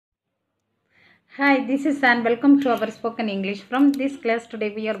Hi, this is and welcome to our spoken English. From this class today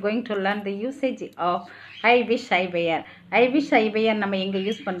we are going to learn the usage of I wish I were. I wish I were நம்ம எங்கே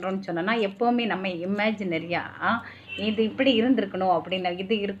use பண்ணுறோம்னு சொன்னோன்னா எப்போவுமே நம்ம இமேஜினரியாக இது இப்படி இருந்திருக்கணும் அப்படின்னு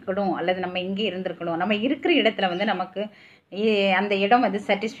இது இருக்கணும் அல்லது நம்ம இங்கே இருந்திருக்கணும் நம்ம இருக்கிற இடத்துல வந்து நமக்கு அந்த இடம் வந்து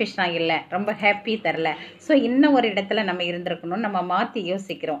சாட்டிஸ்ஃபேக்ஷனாக இல்லை ரொம்ப ஹாப்பி தரல ஸோ இன்னும் ஒரு இடத்துல நம்ம இருந்திருக்கணும் நம்ம மாற்றி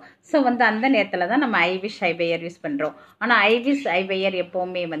யோசிக்கிறோம் ஸோ வந்து அந்த நேரத்தில் தான் நம்ம I wish I wear use பண்ணுறோம் ஆனால் ஐ விஷ் ஐ வெயர்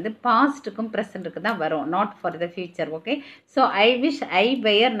எப்போவுமே வந்து பாஸ்ட்டுக்கும் ப்ரெசண்ட்டுக்கு தான் வரும் not for the future okay so I wish I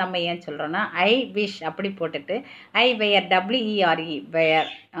wear நம்ம ஏன் சொல்கிறோன்னா ஐ விஷ் அப்படி போட்டுட்டு ஐ wear WERE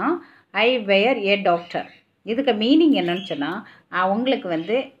wear I wear A doctor இதுக்கு மீனிங் என்னன்னு சொன்னால் உங்களுக்கு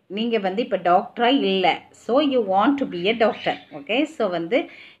வந்து நீங்கள் வந்து இப்போ டாக்டராக இல்லை so you want to be a doctor okay so வந்து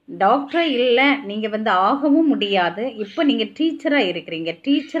டாக்டராக இல்லை நீங்கள் வந்து ஆகவும் முடியாது இப்போ நீங்கள் டீச்சராக இருக்கிறீங்க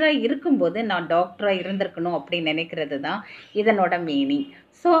டீச்சராக இருக்கும்போது நான் டாக்டராக இருந்திருக்கணும் அப்படின்னு நினைக்கிறது தான் இதனோட மீனிங்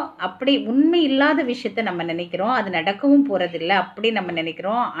ஸோ அப்படி உண்மை இல்லாத விஷயத்த நம்ம நினைக்கிறோம் அது நடக்கவும் போகிறதில்ல அப்படி நம்ம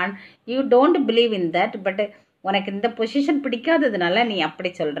நினைக்கிறோம் and you don't believe in that but உனக்கு இந்த பொசிஷன் பிடிக்காததுனால நீ அப்படி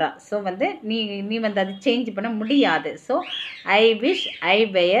சொல்கிறா ஸோ வந்து நீ வந்து அது சேஞ்ச் பண்ண முடியாது so I wish I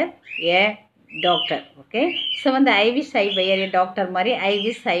wear A doctor okay so வந்து I wish I wear A doctor மாதிரி I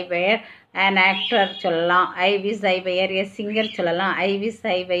wish I wear an actor சொல்லலாம் I wish I wear A singer சொல்லலாம் I wish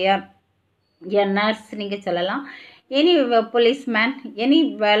I wear A nurse நீங்கள் சொல்லலாம் any policeman any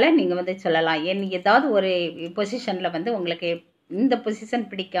வேலை நீங்கள் வந்து சொல்லலாம் ஏதாவது ஒரு பொசிஷனில் வந்து உங்களுக்கு இந்த பொசிஷன்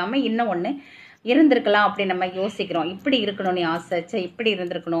பிடிக்காமல் இன்னும் ஒன்று இருந்திருக்கலாம் அப்படி நம்ம யோசிக்கிறோம் இப்படி இருக்கணும்னு ஆசைச்சா இப்படி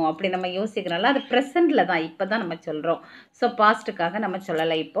இருந்திருக்கணும் அப்படி நம்ம யோசிக்கிறனால அது ப்ரெசண்டில் தான் இப்போ தான் நம்ம சொல்கிறோம் ஸோ பாஸ்ட்டுக்காக நம்ம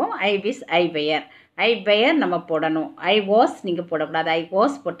சொல்லலை இப்போது I wish I wear I wear நம்ம போடணும் ஐ வாஸ் நீங்கள் போடக்கூடாது ஐ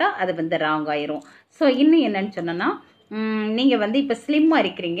வாஸ் போட்டால் அது வந்து ராங் ஆயிரும் ஸோ இன்னும் என்னன்னு சொன்னோன்னா நீங்கள் வந்து இப்போ ஸ்லிம்மாக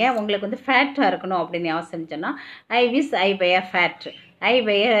இருக்கிறீங்க உங்களுக்கு வந்து ஃபேட்டாக இருக்கணும் அப்படின்னு ஆசைன்னு சொன்னால் I wish I wear fat I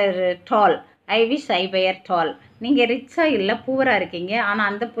wear doll I wish I wear டால் நீங்கள் ரிச்சாக இல்லை பூவராக இருக்கீங்க ஆனால்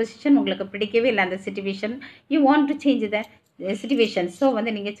அந்த பொசிஷன் உங்களுக்கு பிடிக்கவே இல்லை அந்த situation you want to change the situation so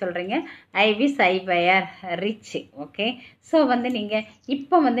வந்து நீங்கள் சொல்கிறீங்க I wish I wear rich okay so வந்து நீங்கள்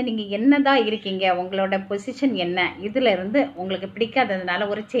இப்போ வந்து நீங்கள் என்னதான் இருக்கீங்க உங்களோட பொசிஷன் என்ன இதில் இருந்து உங்களுக்கு பிடிக்காததுனால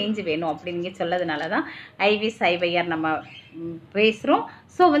ஒரு சேஞ்ச் வேணும் அப்படி நீங்கள் சொல்லதுனால தான் ஐ விஷ் ஐ வெயர் நம்ம பேசுகிறோம்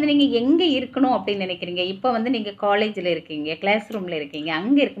ஸோ வந்து நீங்கள் எங்கே இருக்கணும் அப்படின்னு நினைக்கிறீங்க இப்போ வந்து நீங்கள் காலேஜில் இருக்கீங்க கிளாஸ் ரூமில் இருக்கீங்க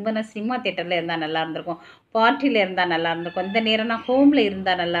அங்கே இருக்கும்போது நான் சினிமா தேட்டரில் இருந்தால் நல்லா இருந்திருக்கும் பார்ட்டியில் இருந்தால் நல்லா இருந்திருக்கும் இந்த நேரம் நான் ஹோமில்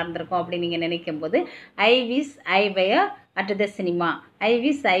இருந்தால் நல்லா இருந்திருக்கும் அப்படின்னு நீங்கள் நினைக்கும் போது I wish I wear at the cinema I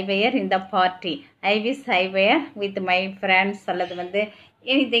wish I wear in the party I wish I wear with my friends அல்லது வந்து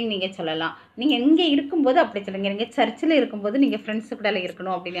எனிதிங் நீங்கள் சொல்லலாம் நீங்கள் இங்கே இருக்கும்போது அப்படி சொல்லுங்கள் நீங்கள் சர்ச்சில் இருக்கும்போது நீங்கள் ஃப்ரெண்ட்ஸு கூட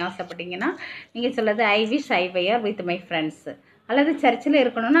இருக்கணும் அப்படின்னு ஆசைப்பட்டீங்கன்னா நீங்கள் சொல்லுறது I wish I wear with my friends அல்லது சர்ச்சில்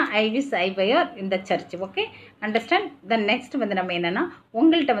இருக்கணும்னா ஐ விஷ் ஐ வெயர் இந்த search okay understand then next வந்து நம்ம என்னென்னா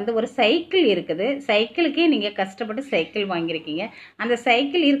உங்கள்கிட்ட வந்து ஒரு சைக்கிள் இருக்குது சைக்கிளுக்கே நீங்கள் கஷ்டப்பட்டு சைக்கிள் வாங்கியிருக்கீங்க அந்த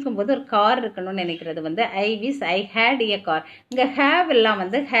சைக்கிள் இருக்கும்போது ஒரு கார் இருக்கணும்னு நினைக்கிறது வந்து I wish I had A car இங்கே ஹேவ் எல்லாம்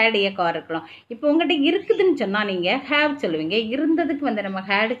வந்து ஹேட் ஏ கார் இருக்கலாம் இப்போ உங்கள்கிட்ட இருக்குதுன்னு சொன்னால் நீங்கள் ஹேவ் சொல்லுவீங்க இருந்ததுக்கு வந்து நம்ம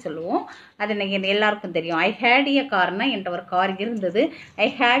ஹேடு சொல்லுவோம் அது நீங்கள் எல்லாருக்கும் தெரியும் ஐ ஹேட் ஏ கார்னா என்கிட்ட ஒரு கார் இருந்தது ஐ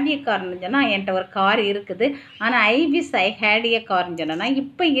ஹேவ் ஏ கார்னு சொன்னால் என்கிட்ட ஒரு கார் இருக்குது ஆனால் ஐ விஷ் ஐ ஹேட் ஏ கார்னு சொன்னோன்னா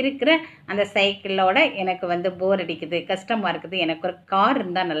இப்போ இருக்கிற அந்த சைக்கிளோட எனக்கு வந்து போர் அடிக்குது கஷ்டமாக இருக்குது எனக்கு ஒரு கார்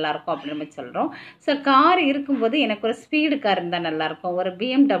இருந்தால் நல்லாயிருக்கும் அப்படின்னு நம்ம சொல்கிறோம் ஸோ கார் இருக்கும்போது எனக்கு ஒரு ஸ்பீடு கார் இருந்தால் நல்லாயிருக்கும் ஒரு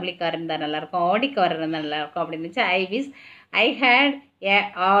பிஎம்டபிள்யூ கார் இருந்தால் நல்லாயிருக்கும் ஆடி கார் இருந்தால் நல்லாயிருக்கும் அப்படின்னு வச்சு I wish I had A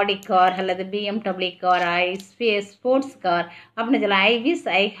Audi car அல்லது பிஎம்டபிள்யூ கார் ஸ்போர்ட்ஸ் கார் அப்படின்னு சொல்லலாம் I wish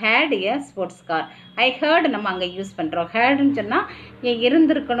I had A sports car I haired நம்ம அங்கே யூஸ் பண்ணுறோம் ஹேடுன்னு சொன்னால்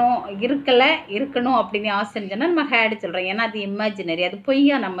இருந்திருக்கணும் இருக்கணும் அப்படின்னு ஆசைன்னு சொன்னால் நம்ம ஹேடு சொல்கிறோம் ஏன்னா அது இமேஜினரி அது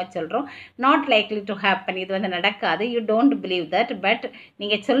பொய்யா நம்ம சொல்கிறோம் நாட் லைக்லி டு ஹேப்பன் இது வந்து நடக்காது you don't believe that but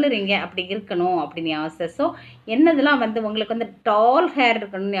நீங்கள் சொல்லுறீங்க அப்படி இருக்கணும் அப்படின்னு ஆசை ஸோ என்னதெல்லாம் வந்து உங்களுக்கு வந்து டால் ஹேர்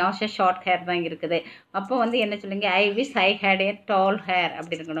இருக்கணும்னு ஆசை ஷார்ட் ஹேர் தான் இருக்குது அப்போ வந்து என்ன சொல்லுங்க I wish I had A doll hair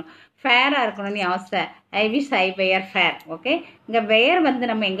அப்படி இருக்கணும் ஃபேராக இருக்கணும்னு ஆசை I wish I wear fair okay இங்கே வெயர் வந்து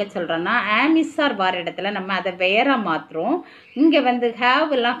நம்ம எங்கே சொல்கிறோன்னா ஆமிஸார் வார இடத்துல நம்ம அதை வெயராக மாற்றுறோம் இங்கே வந்து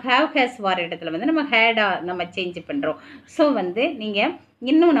ஹேவ் எல்லாம் ஹேவ் ஹேஸ் வார இடத்துல வந்து நம்ம ஹேடாக நம்ம சேஞ்ச் பண்ணுறோம் ஸோ வந்து நீங்கள்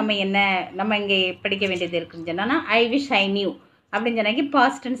இன்னும் நம்ம இங்கே படிக்க வேண்டியது இருக்குன்னு சொன்னால் ஐ விஷ் ஐ நியூ அப்படின்னு சொன்னாக்கி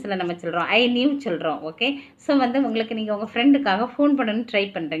பாஸ்ட் டென்ஸில் நம்ம சொல்கிறோம் ஐ நியூ சொல்கிறோம் ஓகே ஸோ வந்து உங்களுக்கு நீங்கள் உங்கள் ஃப்ரெண்டுக்காக ஃபோன் பண்ணணும்னு ட்ரை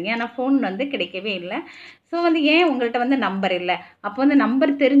பண்ணுறீங்க ஆனால் ஃபோன் வந்து கிடைக்கவே இல்லை ஸோ வந்து ஏன் உங்கள்கிட்ட வந்து நம்பர் இல்லை அப்போ வந்து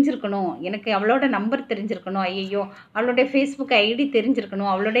நம்பர் தெரிஞ்சிருக்கணும் எனக்கு அவளோட நம்பர் தெரிஞ்சிருக்கணும் ஐயோ அவளுடைய ஃபேஸ்புக் ஐடி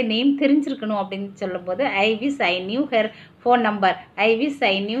தெரிஞ்சிருக்கணும் அவளுடைய நேம் தெரிஞ்சிருக்கணும் அப்படின்னு சொல்லும்போது I wish I knew her phone number I wish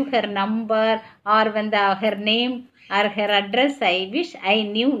I knew her number R வந்து her name R her address I wish I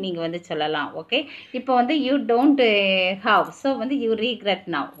knew நீங்கள் வந்து சொல்லலாம். ஓகே, இப்போ வந்து யூ டோன்ட் ஹாவ், ஸோ வந்து you regret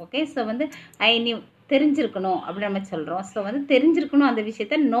now. Okay, so வந்து I knew தெரிஞ்சிருக்கணும் அப்படின்னு நம்ம சொல்கிறோம். ஸோ வந்து தெரிஞ்சிருக்கணும் அந்த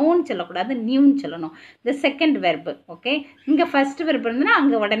விஷயத்த நோன்னு சொல்லக்கூடாது, நியூன்னு சொல்லணும். இந்த செகண்ட் வெர்பு. ஓகே, இங்கே ஃபர்ஸ்ட் வெர்பு இருந்ததுன்னா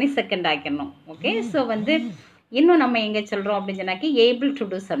அங்கே உடனே செகண்ட் ஆக்கிடணும். ஓகே, ஸோ வந்து இன்னும் நம்ம எங்கே சொல்கிறோம் அப்படின்னு சொன்னாக்கி ஏபிள் டு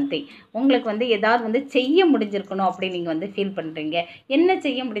டூ சம்திங். உங்களுக்கு வந்து ஏதாவது வந்து செய்ய முடிஞ்சிருக்கணும் அப்படின்னு நீங்கள் வந்து ஃபீல் பண்ணுறீங்க. என்ன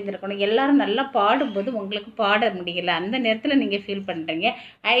செய்ய முடிஞ்சிருக்கணும்? எல்லாரும் நல்லா பாடும்போது உங்களுக்கு பாட முடியல, அந்த நேரத்தில் நீங்கள் ஃபீல் பண்ணுறீங்க.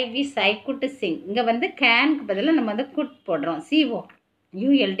 I wish I could Singh. இங்கே வந்து கேனுக்கு பதிலாக நம்ம வந்து குட் போடுறோம்.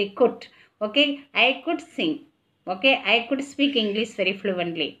 COULD good. Okay, I could Singh. Okay, I could speak English very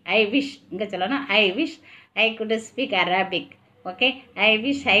ஃப்ளூவென்ட்லி. I wish இங்கே சொல்லணும் I wish I could speak Arabic. Okay, I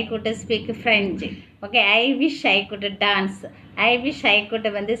wish I could speak French. Okay, I wish I could dance. I wish I could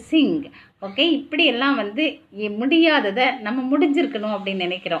வந்து Singh. Okay, இப்படியெல்லாம் வந்து முடியாததை நம்ம முடிஞ்சிருக்கணும் அப்படின்னு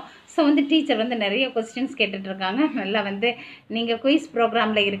நினைக்கிறோம். So வந்து டீச்சர் வந்து நிறைய கொஸ்டின்ஸ் கேட்டுட்ருக்காங்க. நல்லா வந்து நீங்கள் குயிஸ்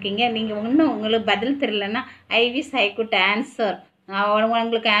ப்ரோக்ராமில் இருக்கீங்க, நீங்கள் இன்னும் உங்களுக்கு பதில் தெரியலன்னா I wish I could answer,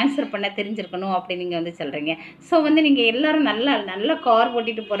 உங்களுக்கு ஆன்சர் பண்ண தெரிஞ்சிருக்கணும் அப்படின்னு நீங்கள் வந்து சொல்கிறீங்க. ஸோ வந்து நீங்கள் எல்லோரும் நல்லா கார்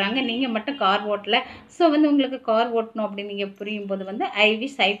ஓட்டிகிட்டு போகிறாங்க, நீங்கள் மட்டும் கார் ஓட்டல. ஸோ வந்து உங்களுக்கு கார் ஓட்டணும் அப்படின்னு நீங்கள் புரியும் போது வந்து I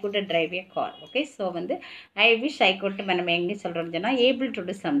wish I could drive A car. Okay, so வந்து ஐ விஷ் ஐ குட் நம்ம எங்கே சொல்கிறோம்னு சொன்னால் able to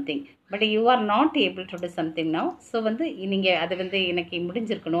do something, but you are not able to do something now. So வந்து நீங்கள் அது வந்து எனக்கு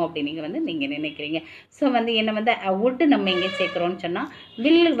முடிஞ்சிருக்கணும் அப்படின்னு நீங்கள் நினைக்கிறீங்க. ஸோ வந்து என்னை வந்து வுட்டு நம்ம எங்கே சேர்க்குறோன்னு சொன்னால்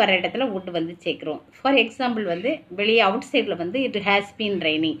வில்லு வர இடத்துல வுட்டு வந்து சேர்க்குறோம். ஃபார் எக்ஸாம்பிள் வந்து வெளியே அவுட் சைடில் வந்து it has been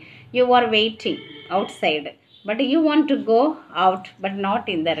raining, you are waiting out side, but you want to go out but not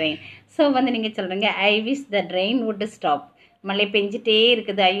in the rain. So வந்து நீங்கள் சொல்கிறீங்க I wish the rain would stop. மழை பெஞ்சிட்டே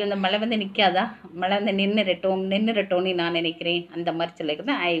இருக்குது, ஐயோ அந்த மழை வந்து நிற்காதா, மழை வந்து நின்றுட்டோன்னு நான் நினைக்கிறேன், அந்த மாதிரி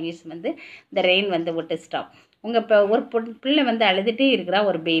சொல்லிக்கிறது ஐ விஷ் வந்து இந்த ரெயின் வந்து வுட் ஸ்டாப். உங்கள் இப்போ ஒரு பிள்ளை வந்து அழுதுகிட்டே இருக்கிறா,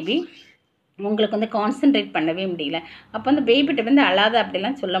 ஒரு பேபி, உங்களுக்கு வந்து கான்சென்ட்ரேட் பண்ணவே முடியல. அப்போ அந்த பேபிகிட்ட வந்து அழாத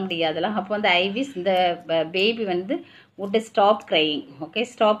அப்படிலாம் சொல்ல முடியாதுல. அப்போ வந்து ஐ விஷ் இந்த பேபி வந்து would stop crying. Okay,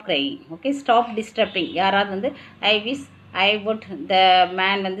 stop crying. Okay, stop disturbing. யாராவது வந்து I wish I would the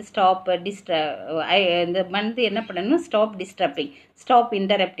man வந்து ஸ்டாப் இந்த வந்து என்ன பண்ணணும், stop disturbing, stop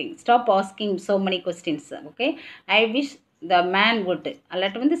interrupting, stop asking so many questions. Okay, I wish the man would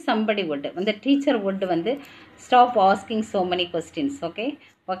அல்லாட்டு வந்து somebody would வந்து teacher would வந்து stop asking so many questions. Okay,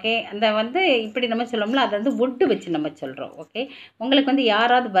 okay, அந்த வந்து இப்படி நம்ம சொல்லோம்ல, அதை வந்து வுட்டு வச்சு நம்ம சொல்கிறோம். ஓகே, உங்களுக்கு வந்து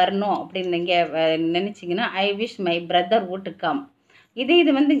யாராவது வரணும் அப்படின்னு நீங்கள் நினச்சிங்கன்னா I wish my brother would come.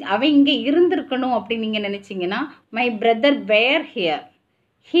 இது வந்து அவன் இங்கே இருந்திருக்கணும் அப்படின்னு நீங்கள் நினச்சிங்கன்னா my brother where here,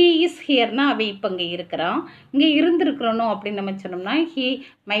 he is ஹியர்னா அவன் இப்போ இங்கே இருக்கிறான், இங்கே இருந்திருக்கிறணும் அப்படின்னு நம்ம சொன்னோம்னா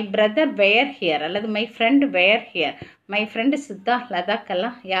மை பிரதர் வேர் ஹியர், அல்லது my friend where here. My friend Siddha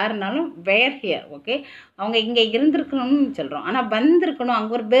லதாக்கெல்லாம் யாருனாலும் வேர் ஹியர். ஓகே, அவங்க இங்கே இருந்திருக்கணும்னு சொல்கிறோம். ஆனால் வந்திருக்கணும்,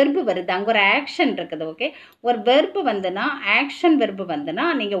 அங்கே ஒரு வெர்பு வருது, அங்கே ஒரு ஆக்ஷன் இருக்குது. ஓகே, ஒரு வெர்பு வந்துன்னா, ஆக்ஷன் வெர்பு வந்துன்னா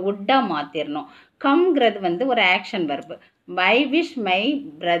நீங்கள் வுட்டாக மாற்றிடணும். கம்ங்கிறது வந்து ஒரு action verb. I wish my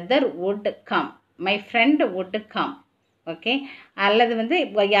brother would come, my friend would come. Okay, அல்லது வந்து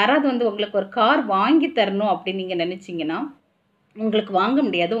யாராவது வந்து உங்களுக்கு ஒரு கார் வாங்கி தரணும் அப்படின்னு நீங்கள் நினச்சிங்கன்னா உங்களுக்கு வாங்க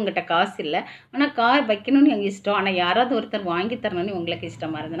முடியாது, உங்கள்கிட்ட காசு இல்லை, ஆனால் கார் வைக்கணும்னு எங்கள் இஷ்டம், ஆனால் யாராவது ஒருத்தர் வாங்கி தரணும்னு உங்களுக்கு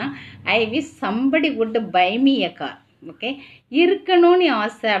இஷ்டமாக இருந்ததுன்னா I wish somebody would by me a car. Okay, இருக்கணும்னு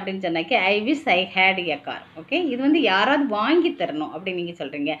ஆசை அப்படின்னு சொன்னாக்கி I wish I had a car. Okay, இது வந்து யாராவது வாங்கி தரணும் அப்படின்னு நீங்கள்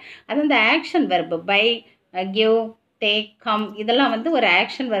சொல்கிறீங்க. அது வந்து action verb. By, give, take, come இதெல்லாம் வந்து ஒரு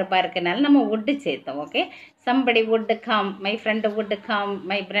ஆக்ஷன் வெர்பாக இருக்கனால நம்ம வுட்டு சேர்த்தோம். Okay, somebody would come, my friend would come,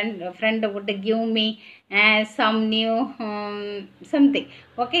 my friend would give me some new something.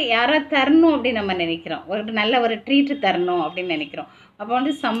 Okay, யாராவது தரணும் அப்படின்னு நம்ம நினைக்கிறோம், ஒரு நல்ல ஒரு ட்ரீட் தரணும் அப்படின்னு நினைக்கிறோம். அப்போ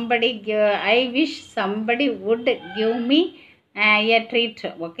வந்து somebody I wish somebody would give me a treat.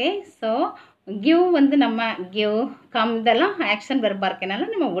 Okay, so give வந்து நம்ம கிவ், கம் இதெல்லாம் ஆக்ஷன் வெர்பாக இருக்கனால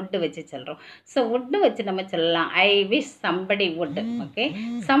நம்ம வுட்டு வச்சு சொல்கிறோம். ஸோ வுட்டு வச்சு நம்ம சொல்லலாம் I wish somebody would. Okay,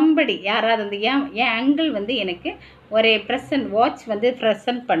 somebody யாராவது வந்து என் அங்கிள் வந்து எனக்கு ஒரு ப்ரெசன்ட் வாட்ச் வந்து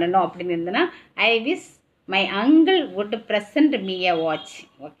ப்ரெசன்ட் பண்ணணும் அப்படின்னு இருந்ததுன்னா I wish my uncle would present me a watch.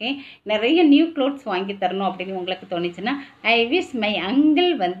 Okay, நிறைய நியூ க்ளோத்ஸ் வாங்கி தரணும் அப்படின்னு உங்களுக்கு தோணுச்சுன்னா ஐ விஷ் மை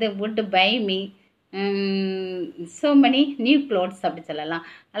அங்கிள் வந்து would by me so many new clothes அப்படி சொல்லலாம்.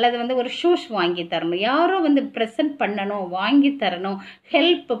 அல்லது வந்து ஒரு ஷூஸ் வாங்கி தரணும், யாரோ வந்து ப்ரெசன்ட் பண்ணணும், வாங்கி தரணும்,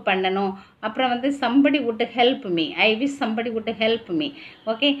 ஹெல்ப் பண்ணணும் அப்புறம் வந்து somebody would help me. I wish somebody would help me.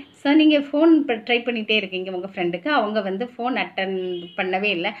 Okay, so நீங்கள் ஃபோன் ட்ரை பண்ணிகிட்டே இருக்கீங்க உங்கள் ஃப்ரெண்டுக்கு, அவங்க வந்து ஃபோன் அட்டன்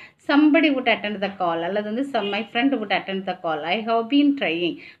பண்ணவே இல்லை. somebody would attend the call அல்லது வந்து my friend would attend the call. I have been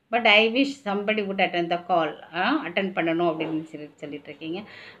trying but I wish somebody would attend the call. Attend பண்ணணும் அப்படின்னு சொல்லிட்டு இருக்கீங்க.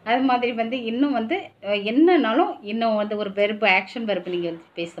 அது மாதிரி வந்து இன்னும் வந்து என்னன்னாலும் இன்னும் வந்து ஒரு வெர்பு ஆக்ஷன் வெர்பு நீங்கள்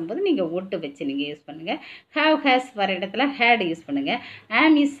பேசும்போது நீங்கள் would வச்சு நீங்கள் யூஸ் பண்ணுங்கள். have has வர இடத்துல had யூஸ் பண்ணுங்கள்.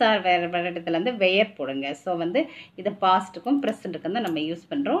 am is are வர இடத்துல வந்து where போடுங்க. ஸோ வந்து இது பாஸ்ட்டுக்கும் ப்ரெசண்ட்டுக்கும் தான் நம்ம யூஸ்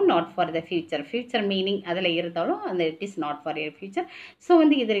பண்ணுறோம். Not for the future, future meaning அதில் இருந்தாலும் அந்த it is not for your future. So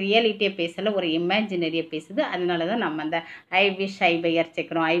வந்து இது ரியாலிட்டியை பேசலை, ஒரு இமேஜினரியை பேசுது. அதனால தான் நம்ம அந்த ஐ விஷ் ஐ பையர்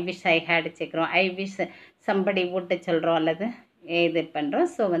சேர்க்குறோம், ஐ விஷ் ஐ ஹேட் சேர்க்குறோம், ஐ விஷ் சம்படி would சொல்கிறோம் அல்லது இது பண்ணுறோம்.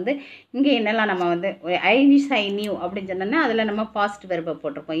 ஸோ வந்து இங்கே என்னெல்லாம் நம்ம வந்து ஐ விஷ் ஐ நியூ அப்படின்னு சொன்னோன்னா அதில் நம்ம பாஸ்ட் வெர்பை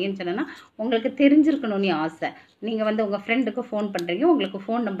போட்டிருக்கோம். ஏன்னு சொன்னோன்னா உங்களுக்கு தெரிஞ்சிருக்கணும்னு ஆசை. நீங்கள் வந்து உங்கள் ஃப்ரெண்டுக்கு ஃபோன் பண்ணுறீங்க, உங்களுக்கு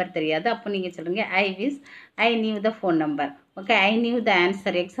ஃபோன் நம்பர் தெரியாது, அப்போ நீங்கள் சொல்லுங்கள் I wish I knew the phone number. Okay, I knew the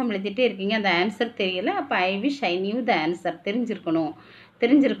answer. Exam எழுதிட்டே இருக்கீங்க, அந்த ஆன்சர் தெரியல, அப்போ I wish I knew the answer.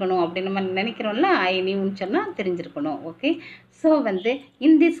 தெரிஞ்சிருக்கணும் அப்படின்னு நம்ம நினைக்கிறோம்ல, ஐ நியூன்னு சொன்னால் தெரிஞ்சிருக்கணும். ஓகே, ஸோ வந்து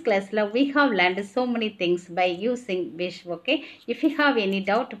இன் திஸ் கிளாஸில் we have learned so many things by using wish. Okay, if you have any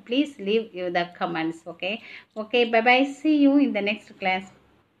doubt please leave the comments. Okay, bye bye, see you in the next class.